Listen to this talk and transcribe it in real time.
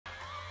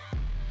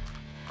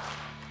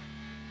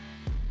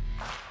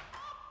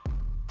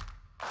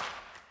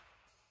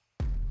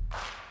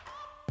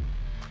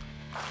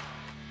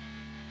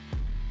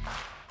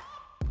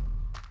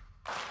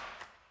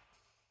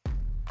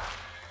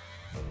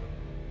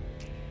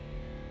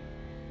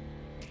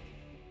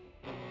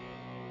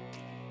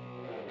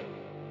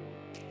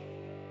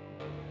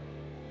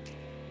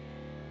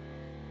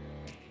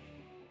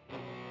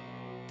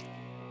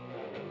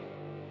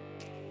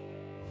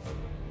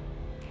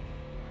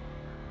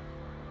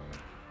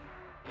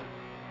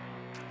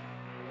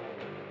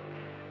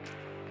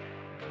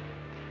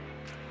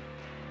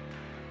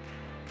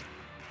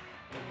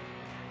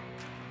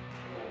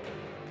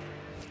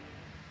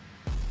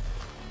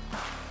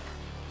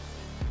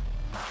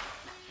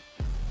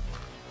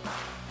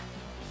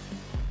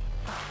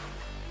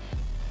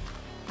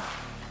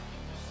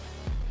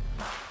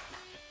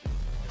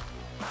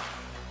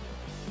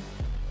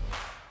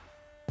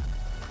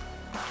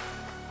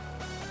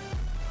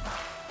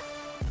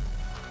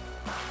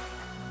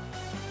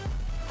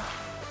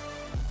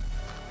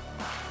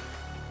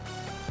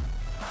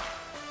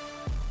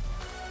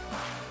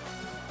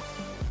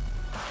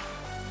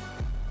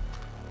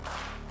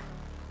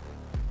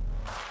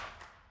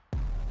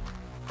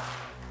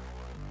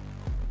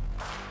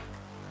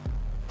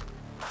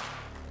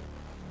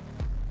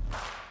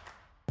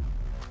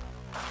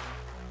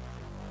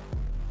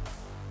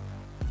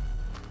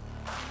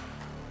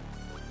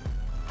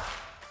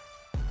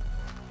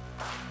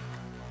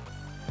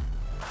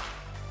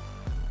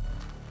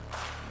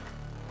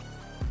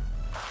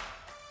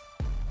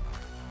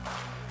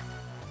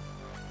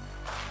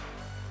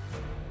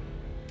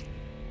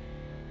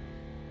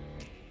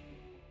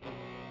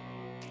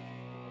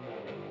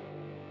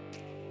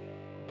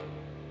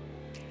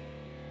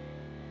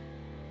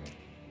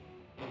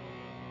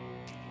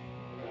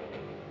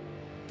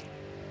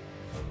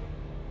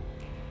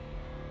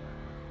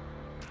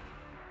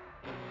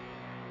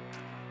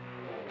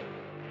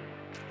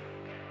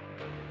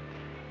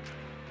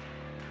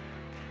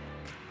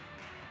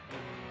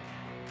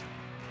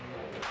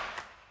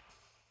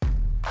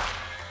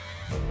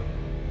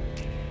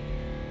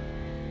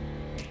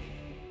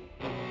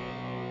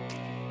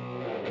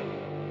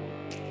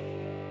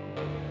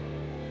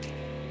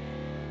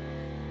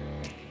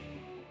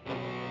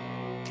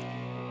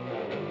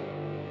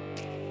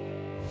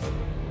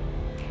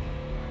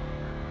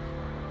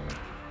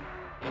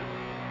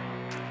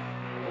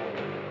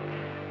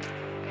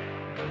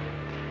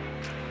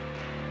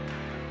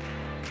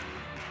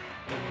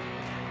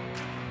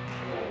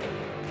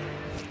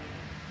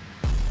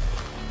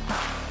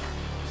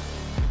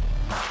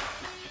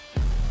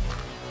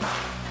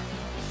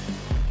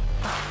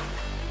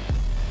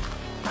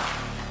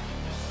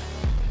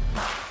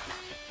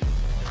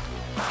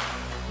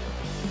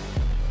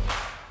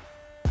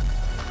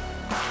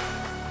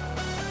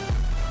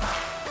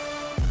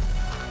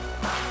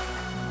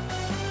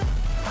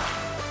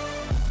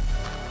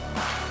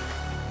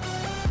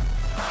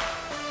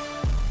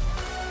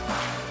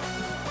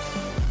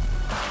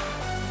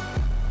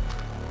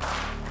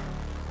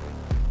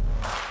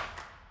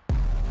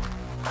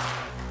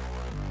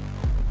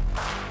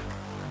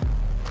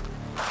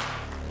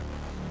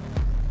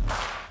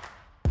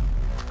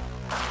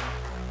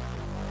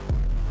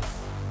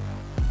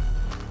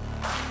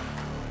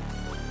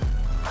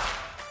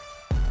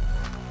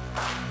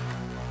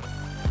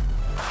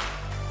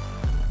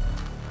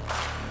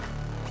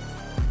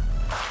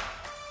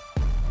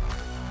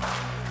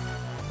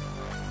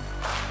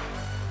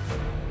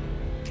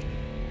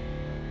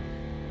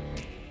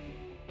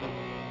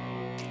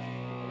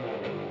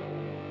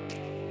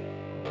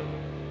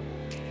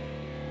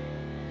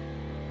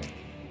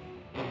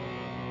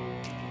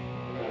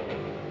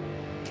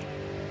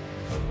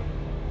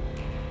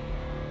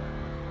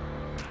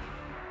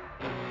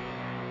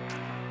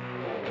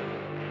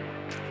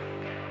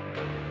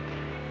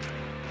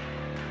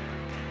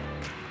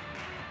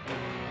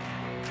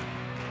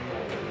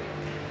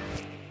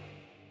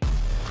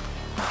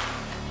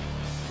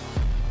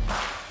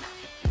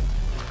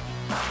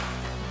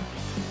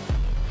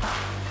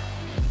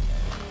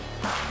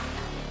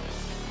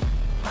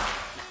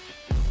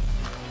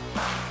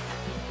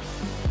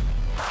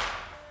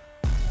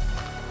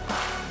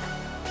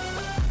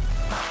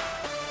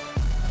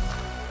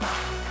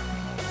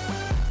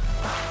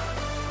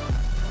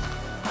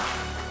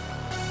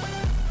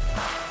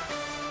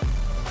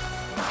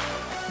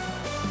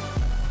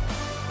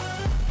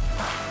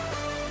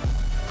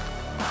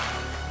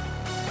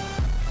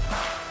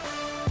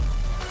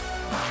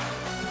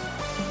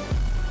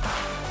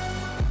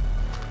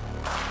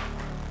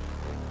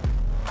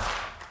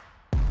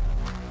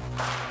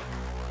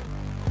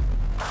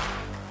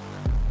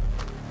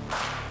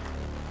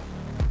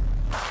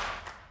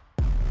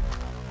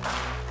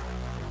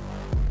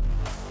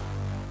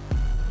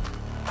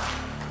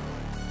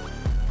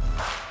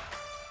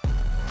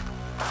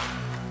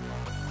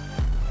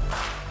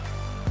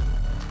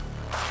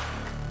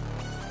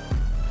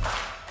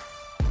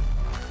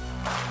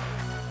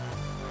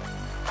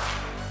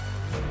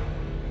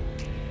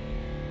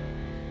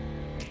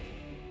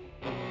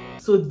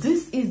So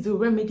this is the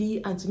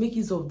remedy, and to make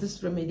use of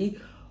this remedy,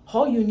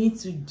 all you need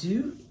to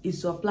do is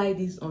to apply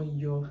this on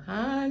your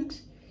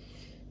hand.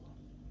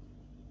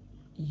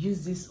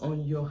 Use this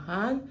on your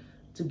hand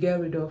to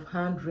get rid of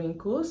hand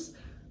wrinkles,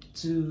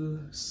 to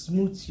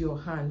smooth your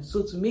hand.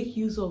 So to make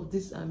use of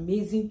this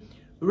amazing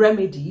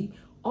remedy,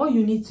 all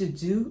you need to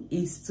do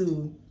is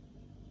to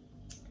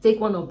take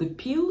one of the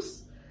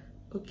peels.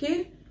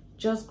 Okay,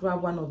 just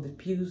grab one of the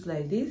peels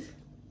like this,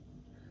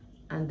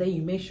 and then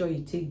you make sure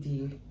you take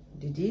this.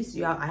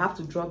 I have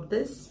to drop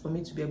this for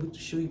me to be able to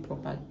show you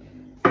properly.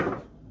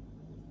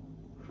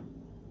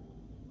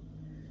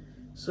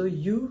 So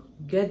you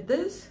get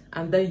this,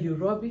 and then you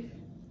rub it.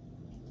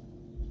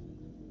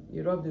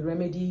 You rub the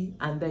remedy,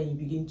 and then you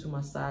begin to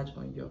massage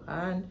on your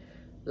hand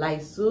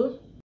like so.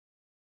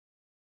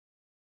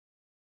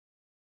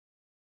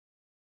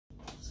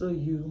 So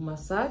you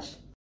massage.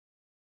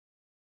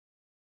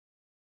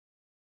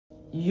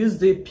 Use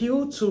the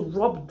peel to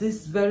rub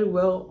this very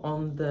well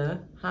on the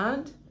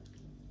hand.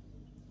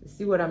 You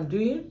see what I'm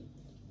doing?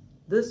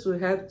 This will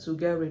help to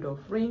get rid of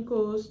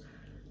wrinkles,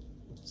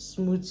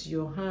 smooth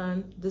your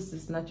hand. This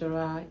is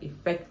natural,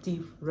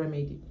 effective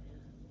remedy.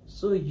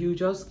 So you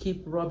just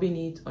keep rubbing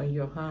it on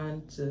your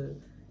hand to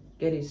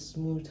get a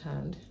smooth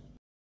hand.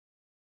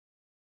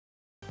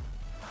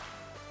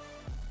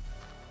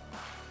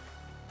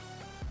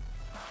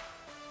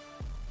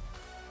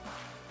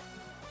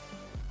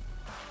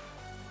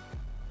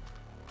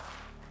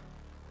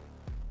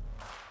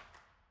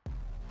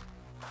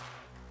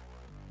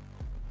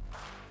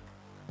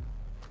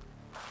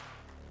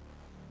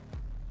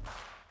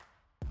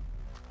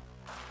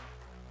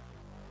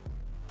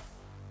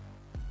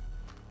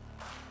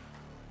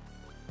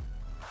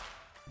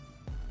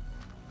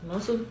 And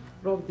also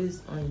rub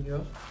this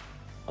on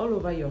all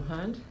over your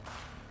hand,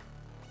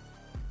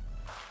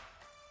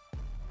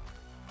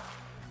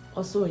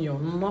 also on your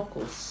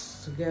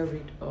knuckles to get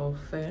rid of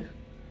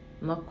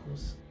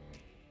knuckles.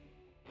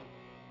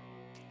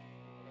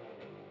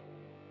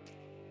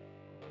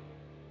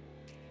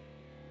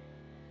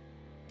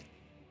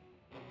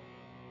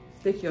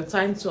 Take your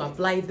time to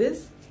apply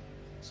this.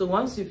 So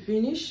once you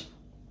finish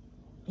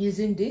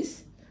using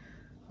this,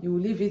 you will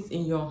leave it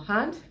in your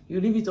hand. You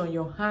leave it on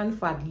your hand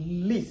for at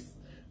least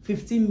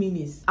 15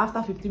 minutes.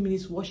 After 15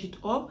 minutes, wash it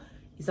up.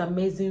 It's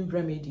amazing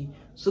remedy.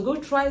 So go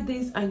try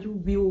this, and you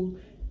will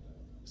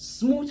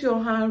smooth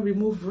your hand,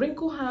 remove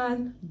wrinkle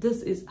hand.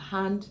 This is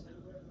hand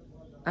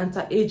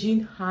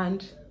anti-aging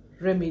hand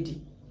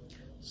remedy.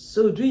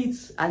 So do it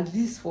at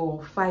least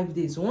for 5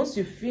 days. Once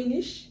you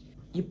finish,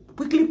 you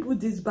quickly put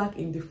this back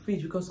in the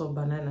fridge because of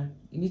banana.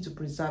 You need to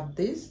preserve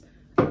this,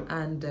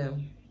 and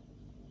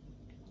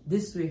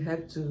this will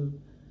help to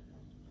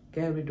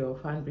get rid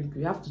of hand wrinkles.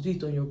 You have to do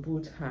it on your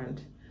both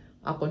hand.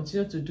 I'll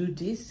continue to do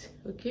this.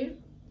 Okay,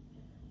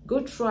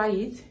 go try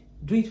it.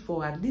 Do it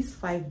for at least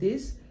 5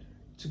 days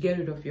to get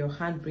rid of your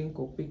hand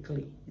wrinkle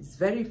quickly. It's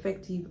very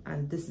effective,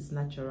 and this is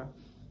natural.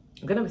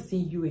 I'm gonna be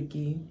seeing you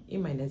again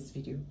in my next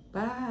video.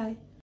 Bye.